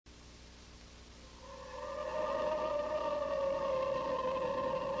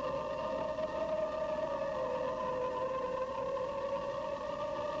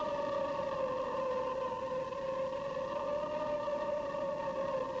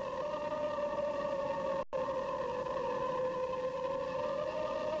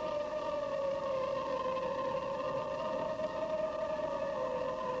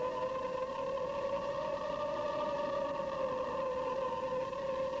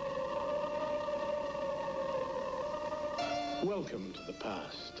Welcome to the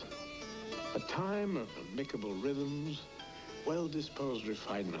past. A time of amicable rhythms, well-disposed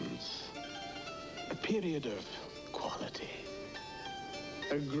refinements. A period of quality.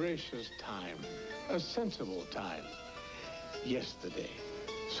 A gracious time. A sensible time. Yesterday.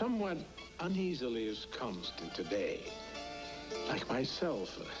 Somewhat uneasily ensconced in today. Like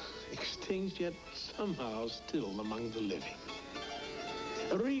myself, extinct yet somehow still among the living.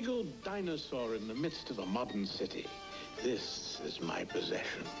 A regal dinosaur in the midst of a modern city. This is my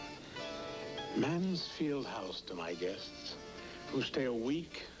possession. Mansfield House to my guests, who stay a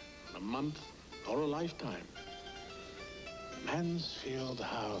week, a month, or a lifetime. Mansfield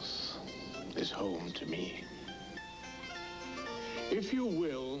House is home to me. If you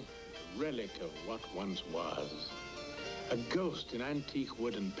will, a relic of what once was. A ghost in antique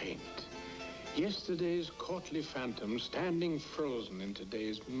wood and paint. Yesterday's courtly phantom standing frozen in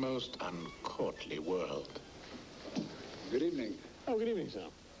today's most uncourtly world. Good evening. Oh, good evening, sir.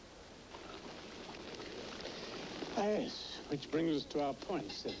 Yes, which brings us to our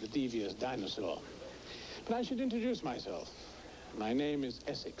point, said the devious dinosaur. But I should introduce myself. My name is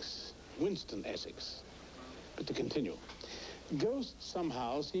Essex, Winston Essex. But to continue, ghosts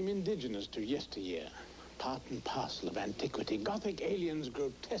somehow seem indigenous to yesteryear, part and parcel of antiquity, Gothic aliens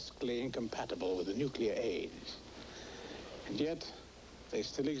grotesquely incompatible with the nuclear age. And yet, they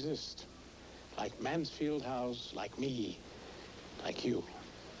still exist. Like Mansfield House, like me, like you.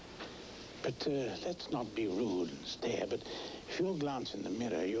 But let's not be rude and stare, but if you'll glance in the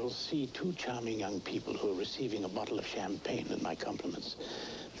mirror, you'll see two charming young people who are receiving a bottle of champagne with my compliments.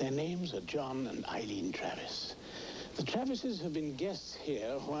 Their names are John and Eileen Travis. The Travises have been guests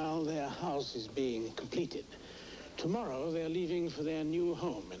here while their house is being completed. Tomorrow, they're leaving for their new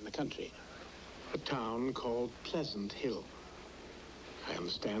home in the country, a town called Pleasant Hill. I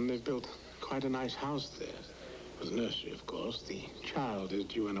understand they've built quite a nice house there. With a nursery, of course. The child is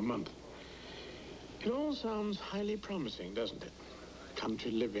due in a month. It all sounds highly promising, doesn't it?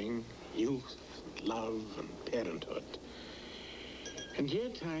 Country living, youth, love, and parenthood. And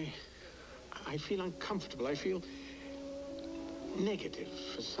yet, I feel uncomfortable. I feel negative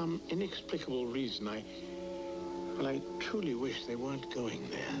for some inexplicable reason. I truly wish they weren't going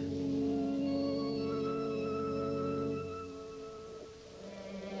there.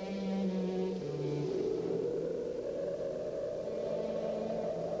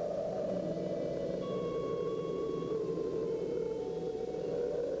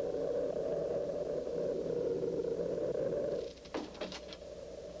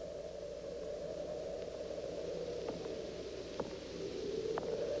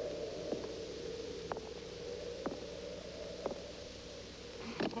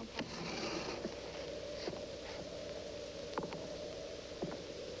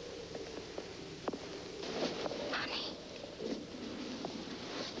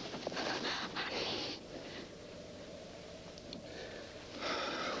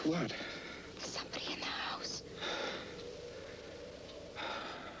 What? Somebody in the house.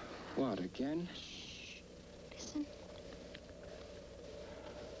 What, again? Shh. Listen.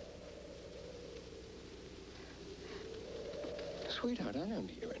 Sweetheart, I don't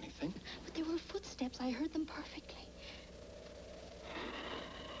hear anything. But there were footsteps. I heard them perfectly.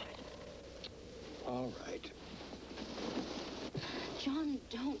 All right. John,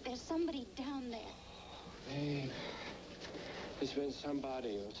 don't. There's somebody down there. Babe. There's been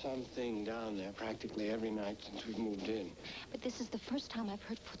somebody or something down there practically every night since we've moved in. But this is the first time I've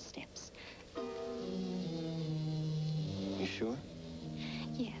heard footsteps. You sure?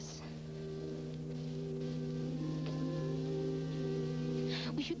 Yes.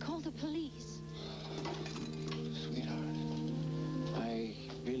 We should call the police. Sweetheart, I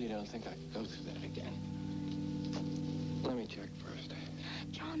really don't think I could go through that again. Let me check first.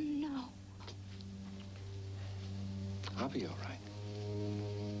 John, no. I'll be all right.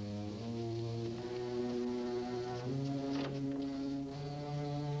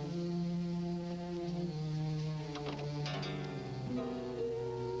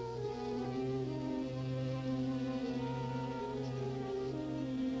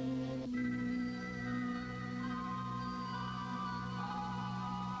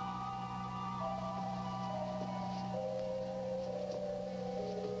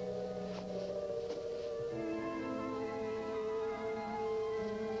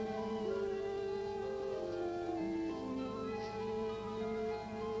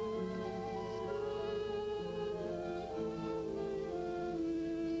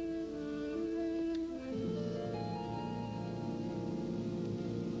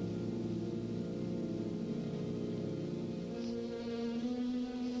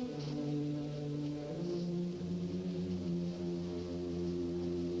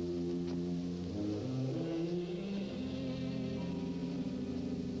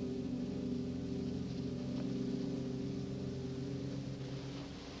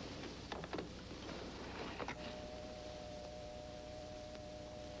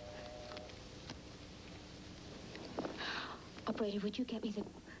 Operator, would you get me the...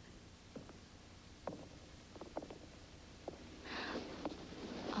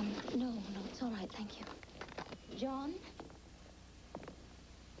 No, it's all right, thank you. John?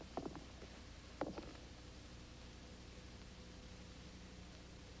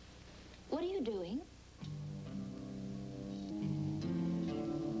 What are you doing?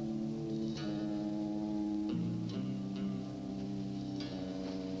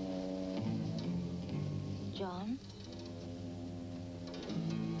 John?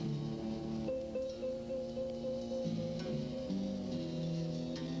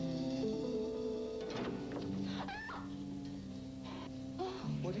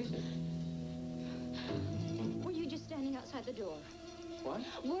 What is it? Were you just standing outside the door? What?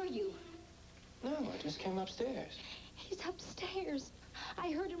 Were you? No, I just came upstairs. He's upstairs.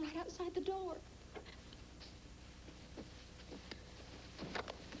 I heard him right outside the door.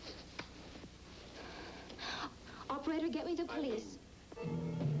 Operator, get me the police.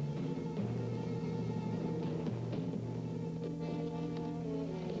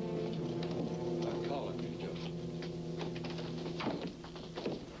 I'm calling you, Joe.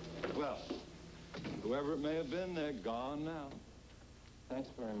 Well, whoever it may have been, they're gone now. Thanks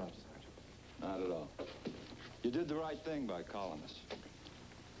very much, Sergeant. Not at all. You did the right thing by calling us.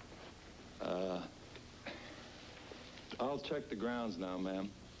 I'll check the grounds now, ma'am.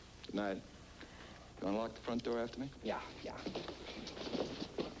 Good night. You want to lock the front door after me? Yeah.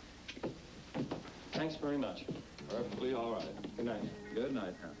 Thanks very much. Perfectly all right. Good night. Good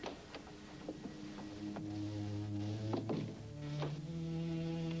night, huh?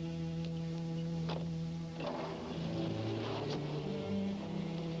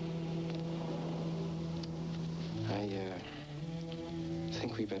 I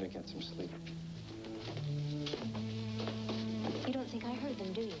think we better get some sleep. You don't think I heard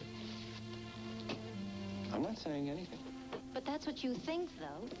them, do you? I'm not saying anything. But that's what you think,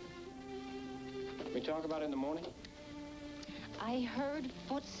 though. We talk about it in the morning? I heard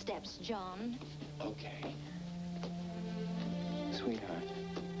footsteps, John. Okay. Sweetheart,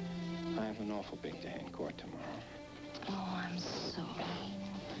 I have an awful big day in court tomorrow. Oh, I'm sorry.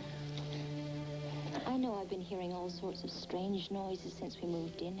 I know I've been hearing all sorts of strange noises since we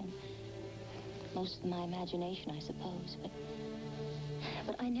moved in, and most of my imagination, I suppose,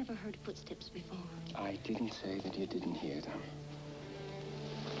 but I never heard footsteps before. I didn't say that you didn't hear them.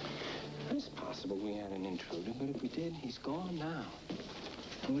 It's possible we had an intruder, but if we did, he's gone now.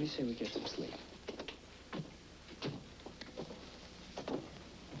 What do you say we get some sleep?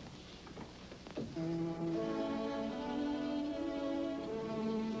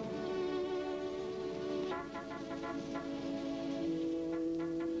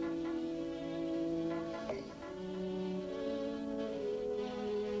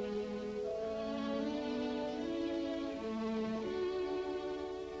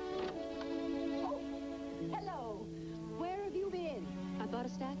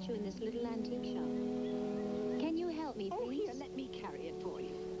 In this little antique shop. Can you help me, please? Oh, here, let me carry it for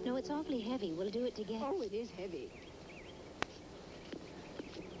you. No, it's awfully heavy. We'll do it together. Oh, it is heavy.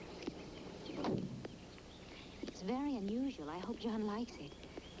 It's very unusual. I hope John likes it.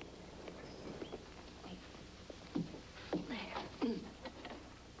 There.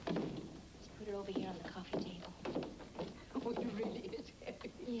 Just put it over here on the coffee table. Oh, it really is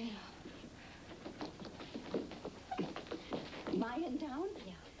heavy. Yeah. Lying down?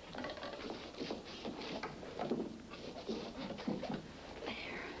 Yeah.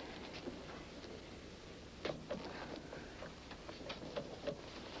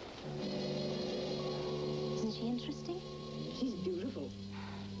 Isn't she interesting? She's beautiful.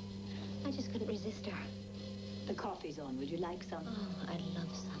 I just couldn't resist her. The coffee's on. Would you like some? Oh, I'd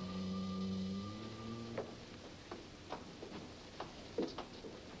love some.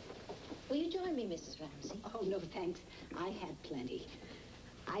 Will you join me, Mrs. Ramsey? Oh, no, thanks. I had plenty.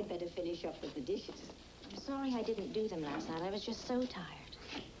 I'd better finish up with the dishes. I'm sorry I didn't do them last night. I was just so tired.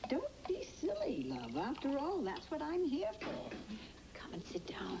 Don't be silly, love. After all, that's what I'm here for. Come and sit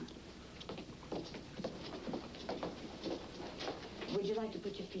down. Would you like to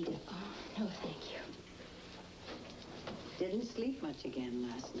put your feet up? Oh, no, thank you. Didn't sleep much again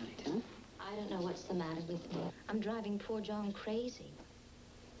last night, huh? I don't know what's the matter with me. I'm driving poor John crazy.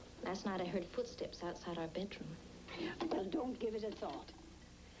 Last night I heard footsteps outside our bedroom. Well, don't give it a thought.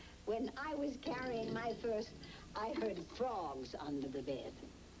 When I was carrying my first, I heard frogs under the bed.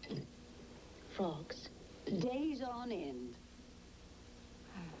 Frogs? Days on end.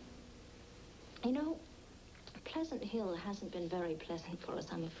 You know, Pleasant Hill hasn't been very pleasant for us,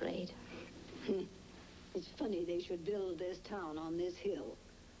 I'm afraid. It's funny they should build this town on this hill.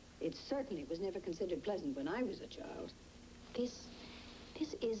 It certainly was never considered pleasant when I was a child.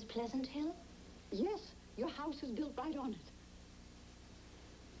 This is Pleasant Hill? Yes, your house was built right on it.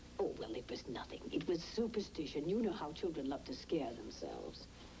 Oh, well, it was nothing. It was superstition. You know how children love to scare themselves.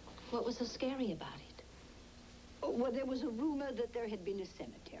 What was so scary about it? Oh, well, there was a rumor that there had been a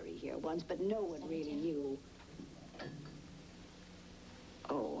cemetery here once, but no one really knew.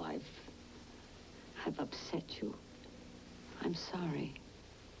 Oh, I've upset you. I'm sorry.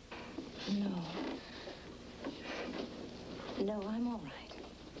 No. No, I'm all right.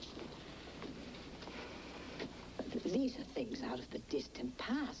 These are things out of the distant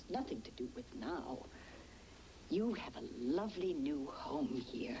past, nothing to do with now. You have a lovely new home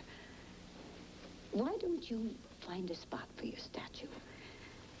here. Why don't you find a spot for your statue?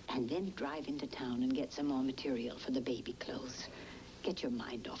 And then drive into town and get some more material for the baby clothes. Get your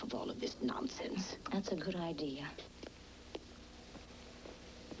mind off of all of this nonsense. That's a good idea.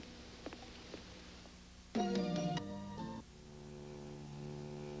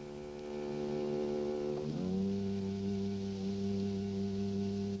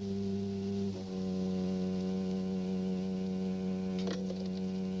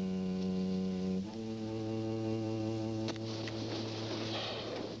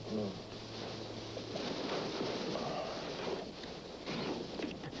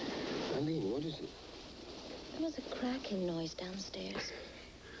 Eileen, what is it? There was a cracking noise downstairs.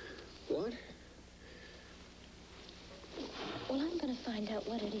 What? Well, I'm going to find out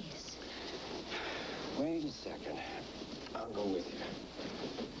what it is. Wait a second. I'll go with you.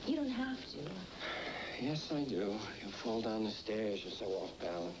 You don't have to. Yes, I do. You'll fall down the stairs. You're so off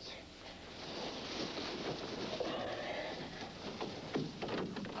balance.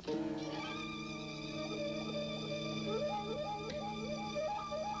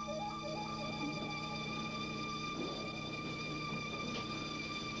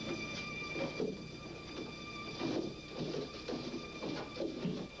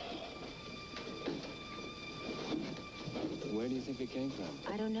 Where do you think it came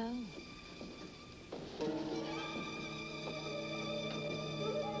from? I don't know.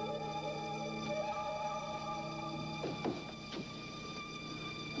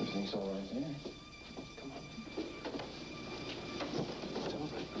 Everything's all right there. Come on. It's all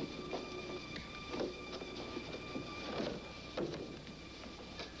right.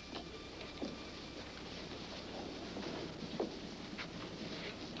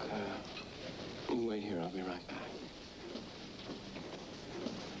 You wait here. I'll be right back.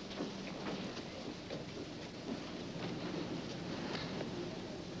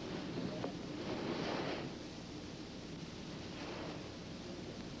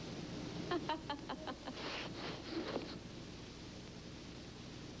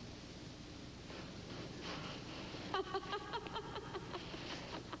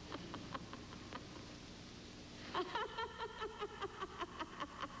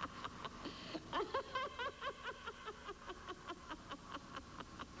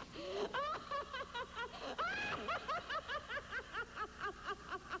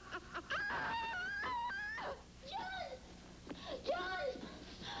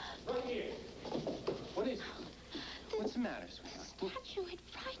 What's the matter, sweetheart? Statue, it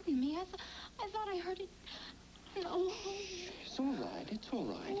frightened me. I thought I heard it. No. It's all right. It's all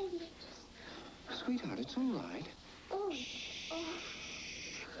right. Sweetheart, it's all right. Oh.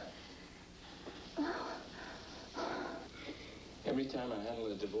 Every time I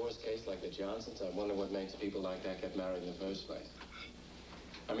handle a divorce case like the Johnsons, I wonder what makes people like that get married in the first place.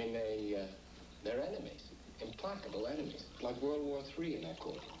 I mean, they're enemies. Implacable enemies. Like World War III in that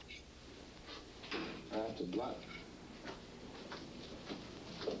court. After blood.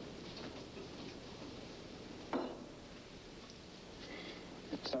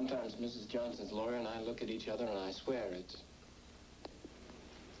 Sometimes Mrs. Johnson's lawyer and I look at each other and I swear it's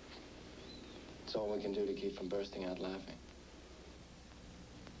all we can do to keep from bursting out laughing.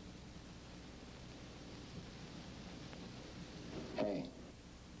 Hey.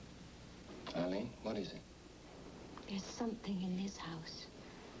 Eileen, what is it? There's something in this house.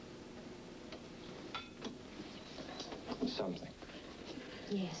 Something.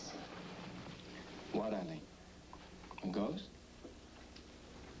 Yes. What, Eileen? A ghost?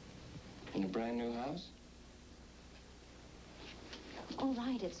 In a brand new house? All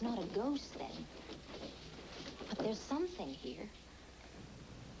right, it's not a ghost then. But there's something here.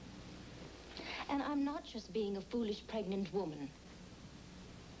 And I'm not just being a foolish pregnant woman.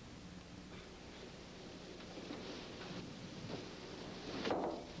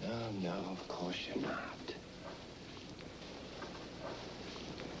 No, of course you're not.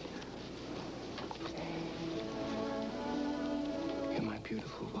 You're my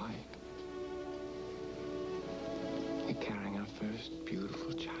beautiful wife. You're carrying first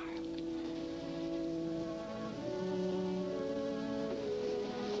beautiful child.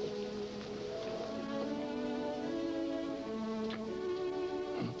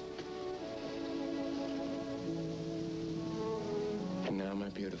 And now, my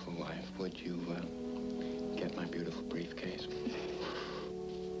beautiful wife, would you get my beautiful briefcase?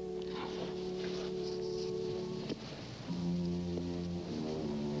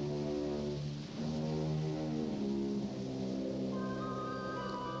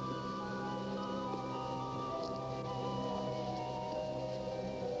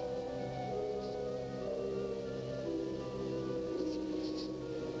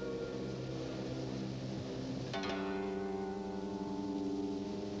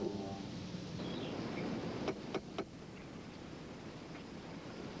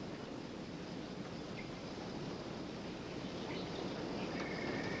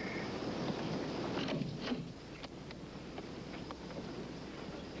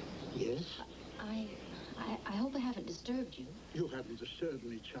 Yes? I hope I haven't disturbed you. You haven't disturbed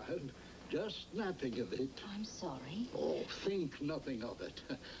me, child. Just napping a bit. I'm sorry. Oh, think nothing of it.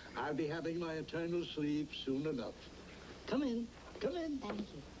 I'll be having my eternal sleep soon enough. Come in. Come in. Thank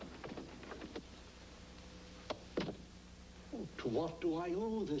you. Oh, to what do I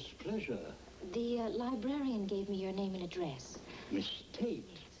owe this pleasure? The librarian gave me your name and address. Miss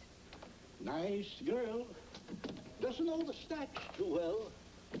Tate. Nice girl. Doesn't know the stacks too well.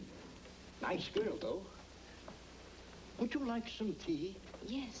 Nice girl, though. Would you like some tea?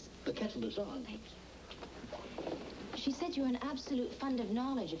 Yes. The kettle is on. Thank you. She said you're an absolute fund of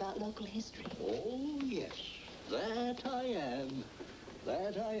knowledge about local history. Oh, yes. That I am.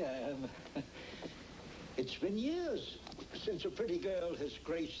 That I am. It's been years since a pretty girl has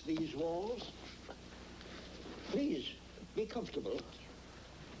graced these walls. Please, be comfortable.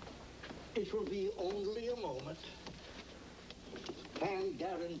 It will be only a moment. Can't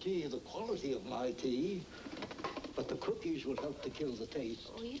guarantee the quality of my tea, but the cookies will help to kill the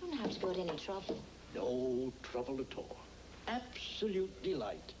taste. Oh, you don't have to go to any trouble. No trouble at all. Absolute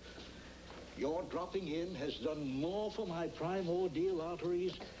delight. Your dropping in has done more for my primordial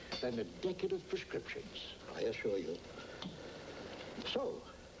arteries than a decade of prescriptions, I assure you. So,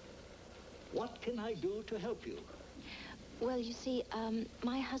 what can I do to help you? Well, you see,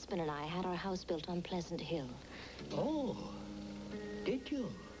 my husband and I had our house built on Pleasant Hill. Oh, did you?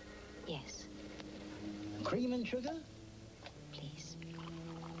 Yes, Cream and sugar? please.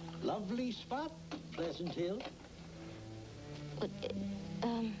 Lovely spot, Pleasant Hill. But,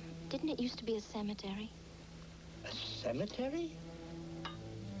 didn't it used to be a cemetery? A cemetery?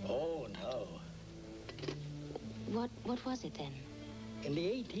 Oh, no. What was it then? In the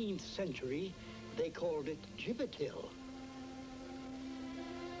 18th century, they called it Gibbet Hill.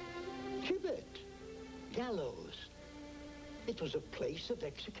 Gibbet. Gallows. It was a place of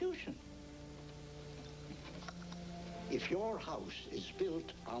execution. If your house is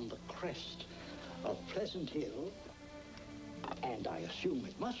built on the crest of Pleasant Hill, and I assume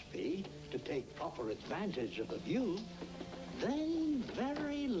it must be to take proper advantage of the view, then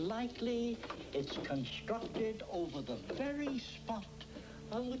very likely it's constructed over the very spot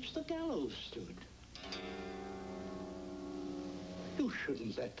on which the gallows stood. You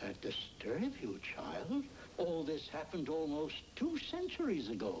shouldn't let that disturb you, child. All this happened almost 2 centuries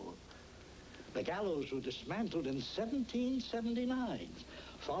ago. The gallows were dismantled in 1779,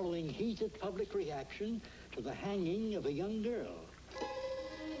 following heated public reaction to the hanging of a young girl.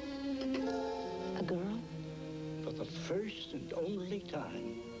 A girl? For the first and only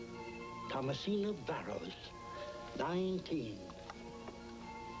time, Thomasina Barrows, 19.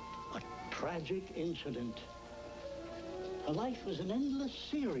 A tragic incident. Her life was an endless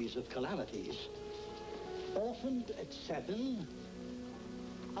series of calamities. Orphaned at 7,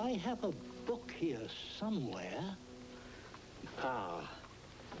 I have a book here somewhere. Ah,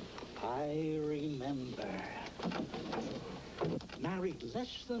 I remember. Married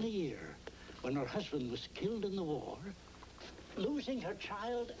less than a year when her husband was killed in the war, losing her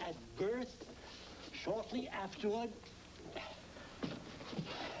child at birth shortly afterward.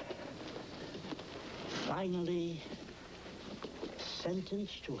 Finally,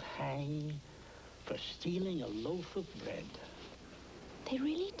 sentenced to hang for stealing a loaf of bread. They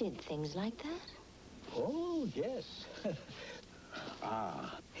really did things like that? Oh, yes.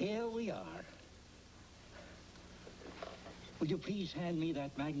 Ah, here we are. Would you please hand me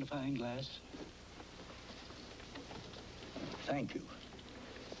that magnifying glass? Thank you.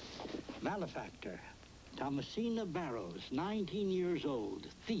 Malefactor, Thomasina Barrows, 19 years old,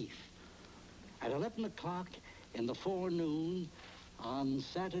 thief. At 11 o'clock in the forenoon on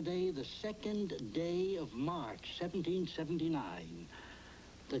Saturday, the 2nd day of March, 1779,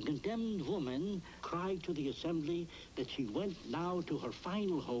 the condemned woman cried to the assembly that she went now to her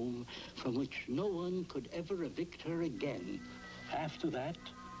final home from which no one could ever evict her again. After that,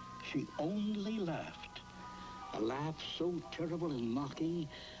 she only laughed, a laugh so terrible and mocking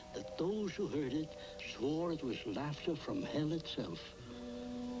that those who heard it swore it was laughter from hell itself.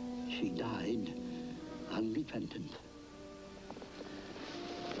 She died unrepentant.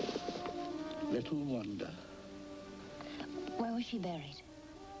 Little wonder. Where was she buried?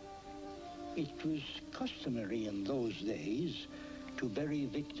 It was customary in those days to bury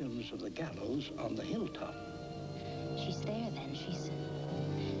victims of the gallows on the hilltop. She's there then.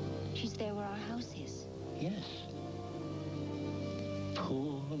 She's there where our house is. Yes.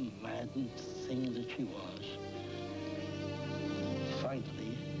 Poor, maddened thing that she was.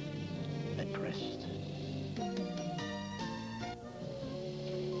 Finally, at rest.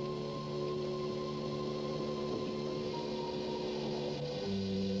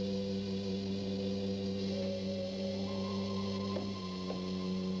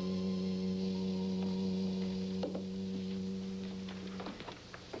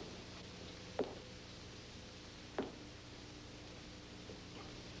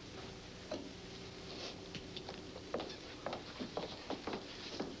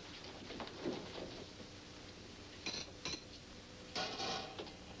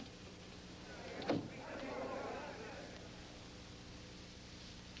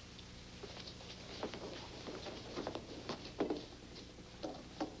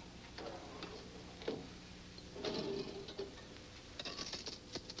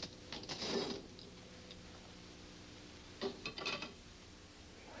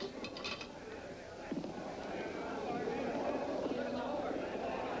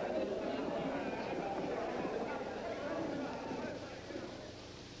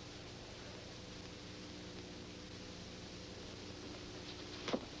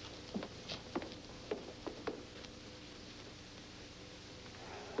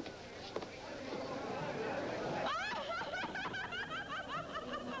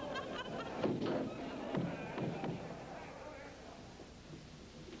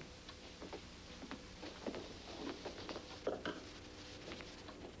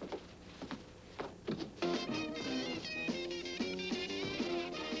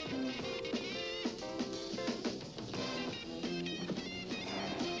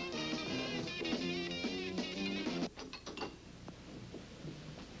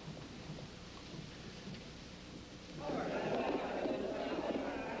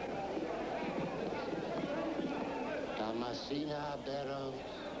 Thomasina Barrows,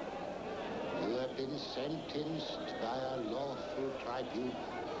 you have been sentenced by a lawful tribunal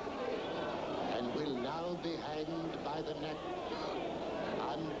and will now be hanged by the neck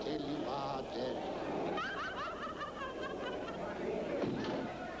until you are dead.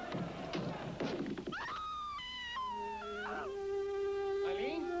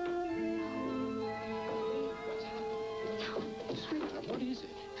 Eileen? What's happened? Sweetheart, what is it?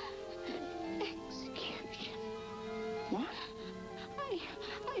 Execution. What?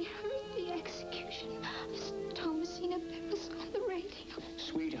 I heard the execution of Thomasina Barrows on the radio.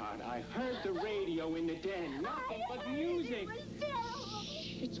 Sweetheart, I heard the radio in the den. Nothing but music.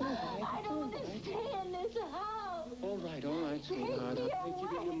 It's all right. I don't want to stay in this house. All right, sweetheart. I'll take you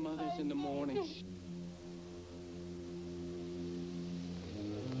to your mother's in the morning.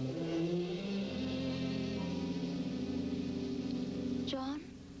 John?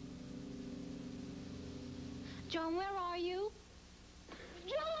 John, where are you?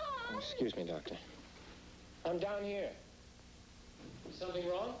 John! Excuse me, Doctor. I'm down here. Is something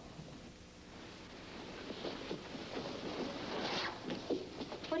wrong?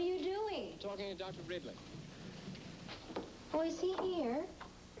 What are you doing? Talking to Dr. Ridley. Oh, is he here?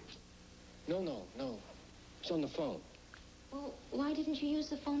 No. It's on the phone. Well, why didn't you use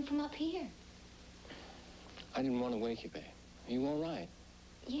the phone from up here? I didn't want to wake you, babe. Are you all right?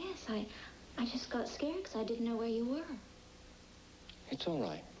 Yes, I just got scared because I didn't know where you were. It's all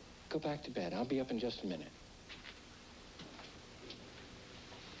right. Go back to bed. I'll be up in just a minute.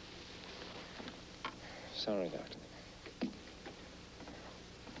 Sorry, Doctor.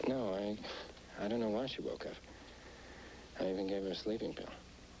 No, I don't know why she woke up. I even gave her a sleeping pill.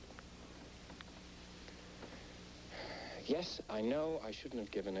 Yes, I know I shouldn't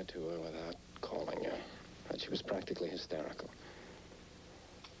have given it to her without calling her, but she was practically hysterical.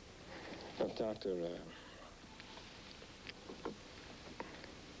 Look, Doctor,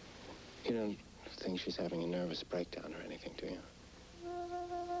 you don't think she's having a nervous breakdown or anything, do you?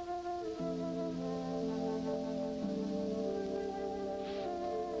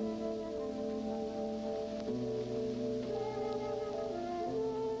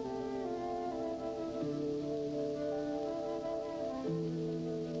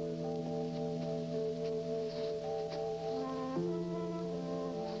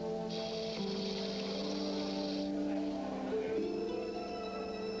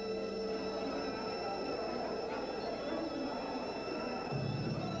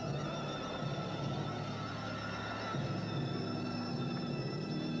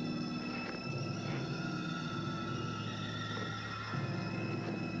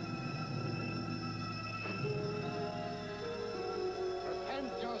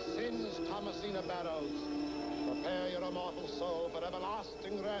 Messina Barrows. Prepare your immortal soul for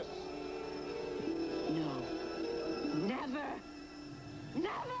everlasting rest. No. Never!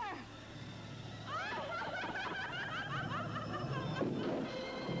 Never!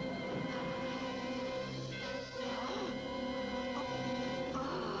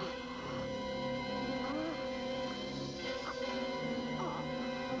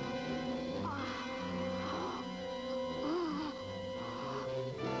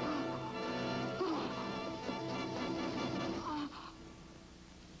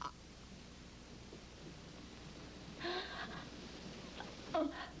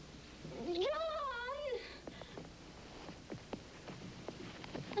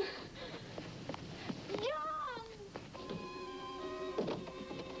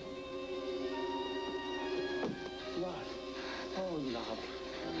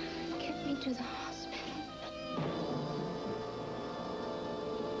 To the hospital.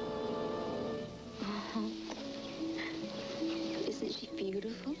 Isn't she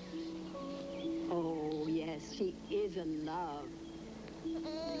beautiful? Oh, yes, she is a love.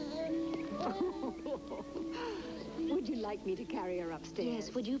 Would you like me to carry her upstairs?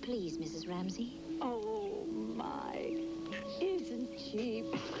 Yes, would you please, Mrs. Ramsey? Oh, my. Isn't she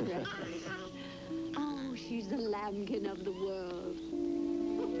precious? Oh, she's the lambkin of the world.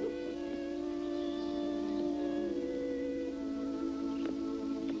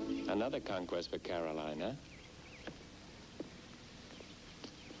 Another conquest for Caroline, huh?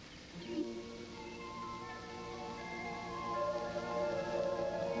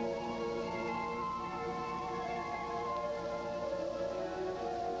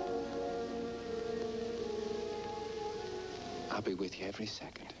 I'll be with you every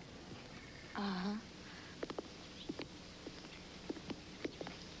second. Uh-huh.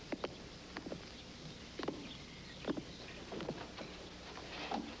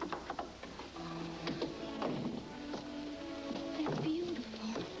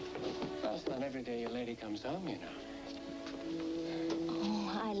 Every day your lady comes home, you know.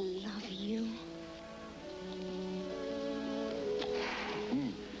 Oh, I love you.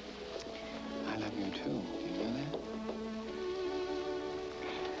 I love you too. You know that?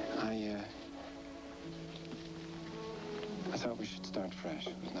 I thought we should start fresh.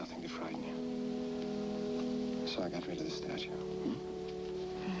 With nothing to frighten you. So I got rid of the statue.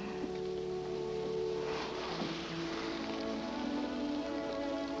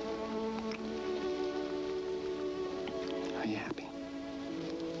 Are you happy?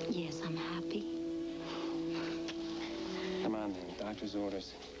 Yes, I'm happy. Come on, then. Doctor's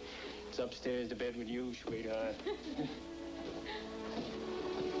orders. It's upstairs to bed with you, sweetheart.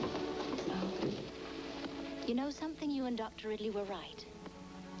 You know something? You and Dr. Ridley were right.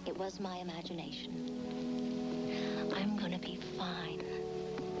 It was my imagination. I'm gonna be fine.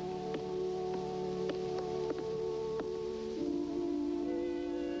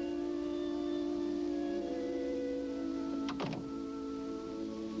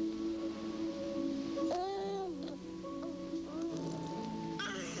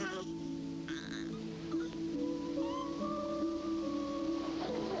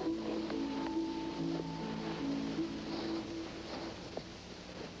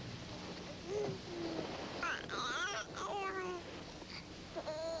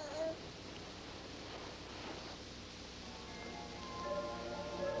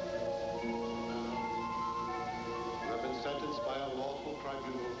 Sentenced by a lawful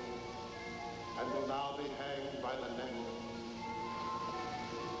tribunal and will now be hanged by the neck.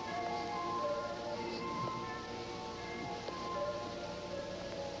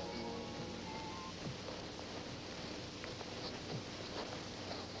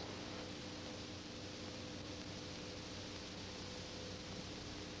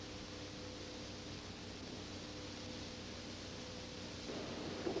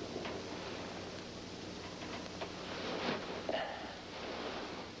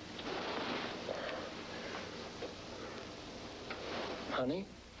 Honey?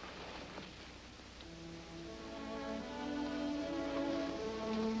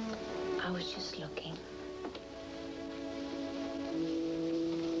 I was just looking.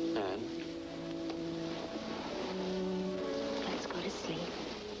 And? Let's go to sleep.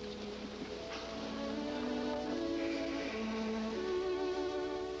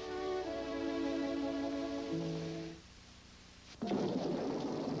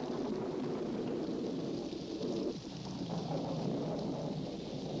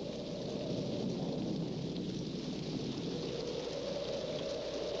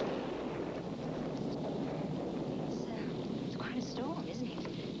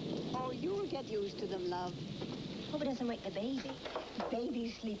 Oh, you'll get used to them, love. Oh, hope it doesn't wake the baby.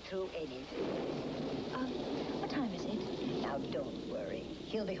 Babies sleep through anything. What time is it? Now, don't worry.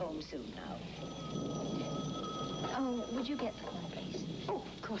 He'll be home soon now. Oh, would you get the phone, please? Oh,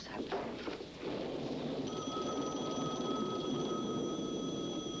 of course I will.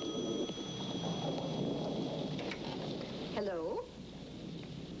 Hello?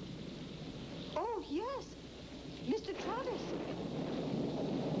 Oh, yes. Mr. Travis.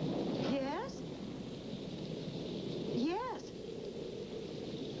 Yes? Yes.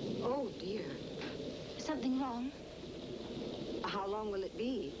 Oh, dear. Something wrong? How long will it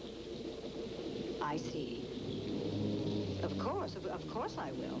be? I see. Of course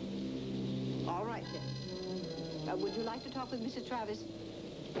I will. All right, then. Would you like to talk with Mrs. Travis?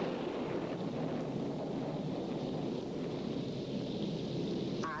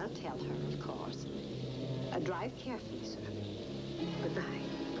 I'll tell her, of course. Drive carefully, sir. Goodbye.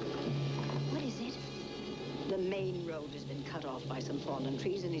 What is it? The main road has been cut off by some fallen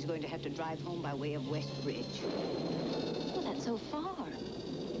trees, and he's going to have to drive home by way of West Ridge. Well, that's so far.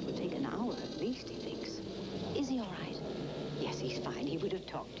 It will take an hour at least, he thinks. Is he all right? Yes, he's fine. He would have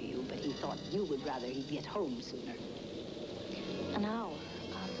talked to you, but he thought you would rather he'd get home sooner. An hour.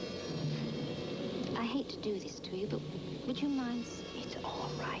 I hate to do this to you, but would you mind? It's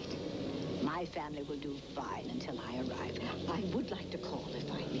all right. My family will do fine until I arrive. I would like to call if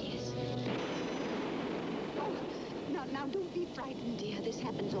I may. Oh, now don't be frightened, dear. This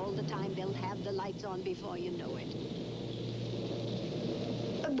happens all the time. They'll have the lights on before you know it.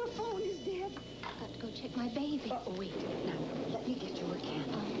 The phone is dead. I've got to go check my baby. Wait. Now, let me get you a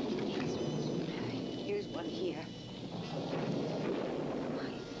candle. Yes. Here's one here.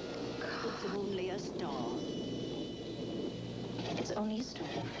 My God. It's only a star. It's only a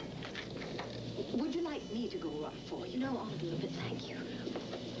storm. Would you like me to go up for you? No, I'll do it, but thank you.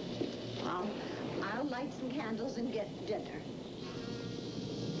 I'll light some candles and get dinner.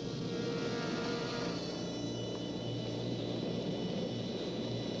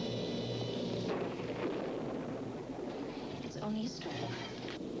 It's only a storm.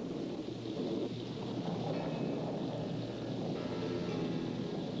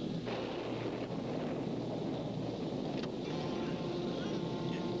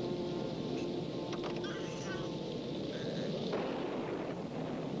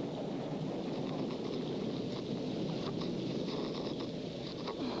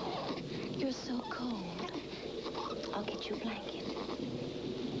 You're so cold. I'll get you a blanket.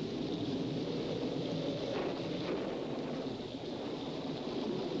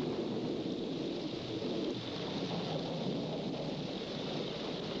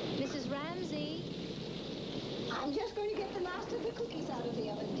 Mrs. Ramsey? I'm just going to get the last of the cookies out of the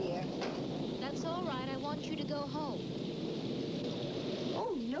oven, dear. That's all right. I want you to go home.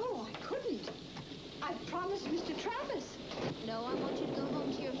 Oh, no, I couldn't. I promised Mr. Travis. No, I want you to go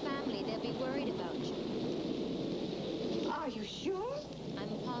home to your family. They'll be worried about you. Are you sure?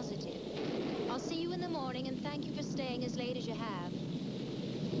 I'm positive. I'll see you in the morning, and thank you for staying as late as you have.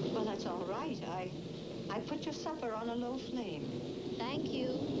 Well, that's all right. I put your supper on a low flame. Thank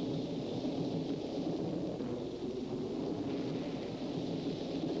you.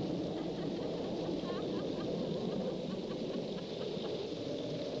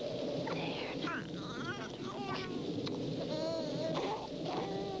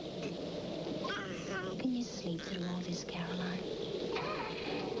 Can you sleep through all this, Caroline?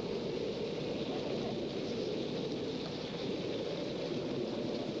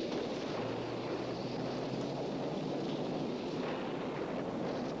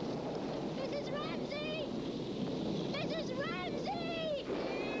 Mrs. Ramsey! Mrs. Ramsey!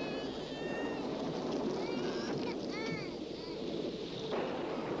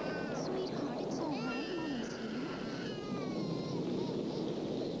 Sweetheart, it's all right. Mommy's here.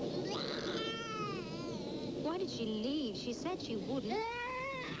 Why did she leave? She said she wouldn't.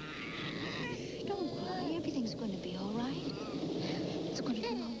 Don't worry. Everything's going to be all right. It's going to be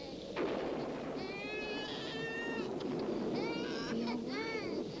all right. Be all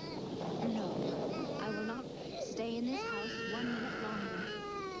right. No, I will not stay in this house 1 minute longer.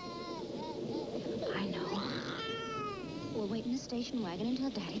 I know. We'll wait in the station wagon until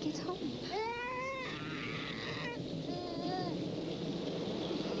Daddy gets home.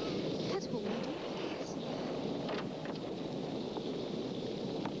 That's what we'll do.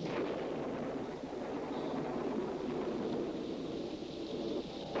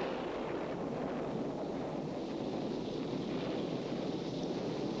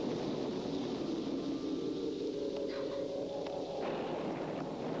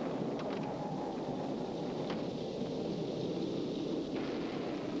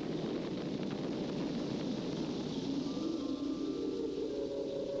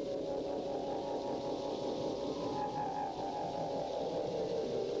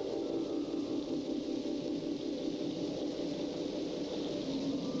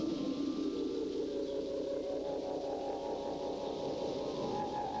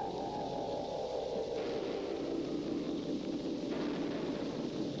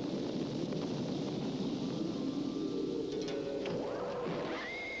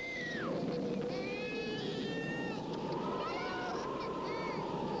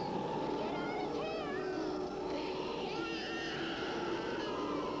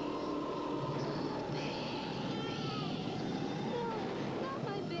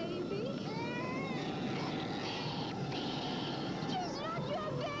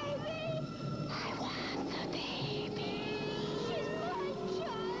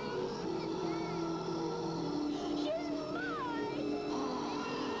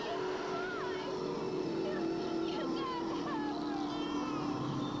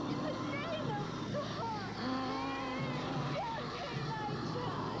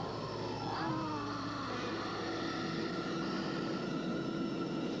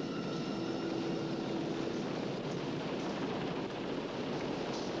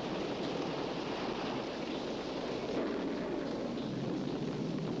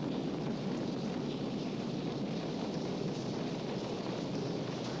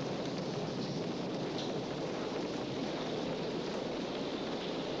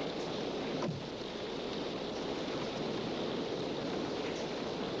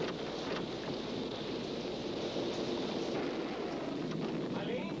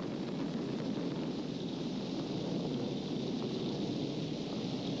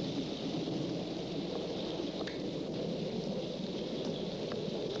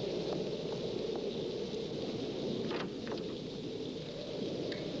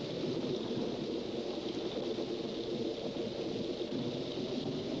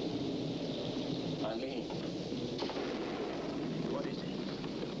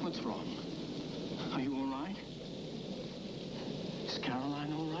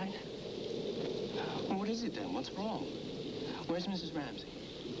 is it then? What's wrong? Where's Mrs. Ramsey?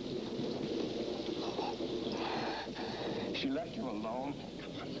 She left you alone?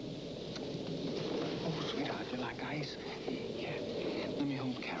 Oh, sweetheart, you're like ice. Here, let me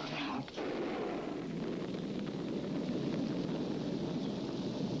hold Caroline.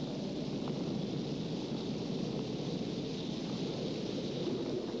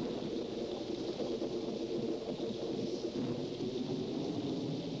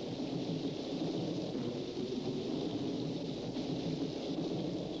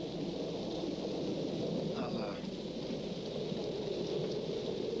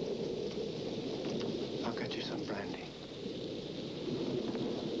 I'll get you some brandy.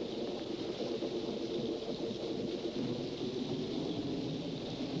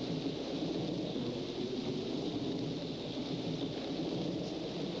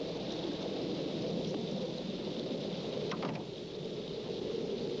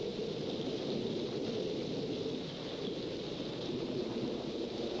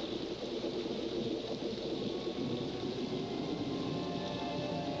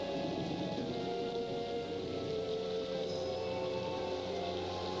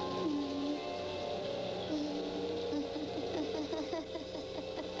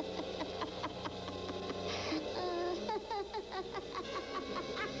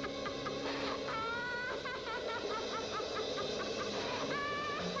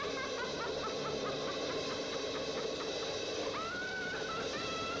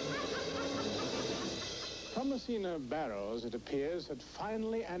 Thomasina Barrows, it appears, had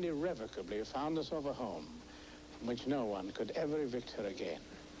finally and irrevocably found herself a home from which no one could ever evict her again.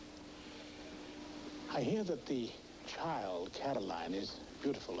 I hear that the child, Caroline, is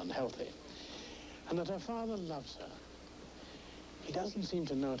beautiful and healthy, and that her father loves her. He doesn't seem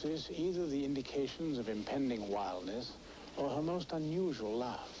to notice either the indications of impending wildness or her most unusual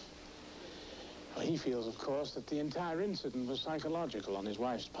laugh. Well, he feels, of course, that the entire incident was psychological on his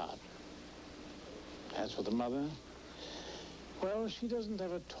wife's part. As for the mother, well, she doesn't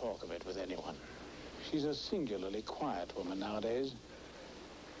ever talk of it with anyone. She's a singularly quiet woman nowadays.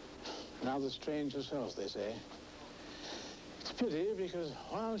 Rather strange herself, they say. It's a pity, because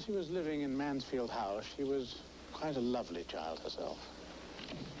while she was living in Mansfield House, she was quite a lovely child herself.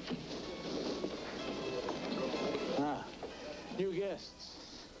 Ah, new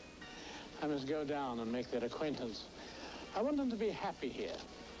guests. I must go down and make their acquaintance. I want them to be happy here.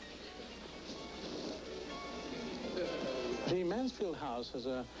 The Mansfield House has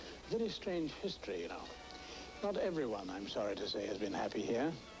a very strange history, you know. Not everyone, I'm sorry to say, has been happy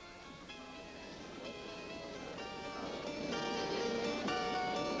here.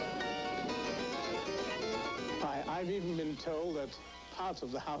 I've even been told that parts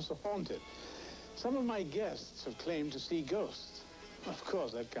of the house are haunted. Some of my guests have claimed to see ghosts. Of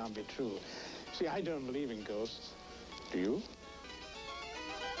course, that can't be true. See, I don't believe in ghosts. Do you?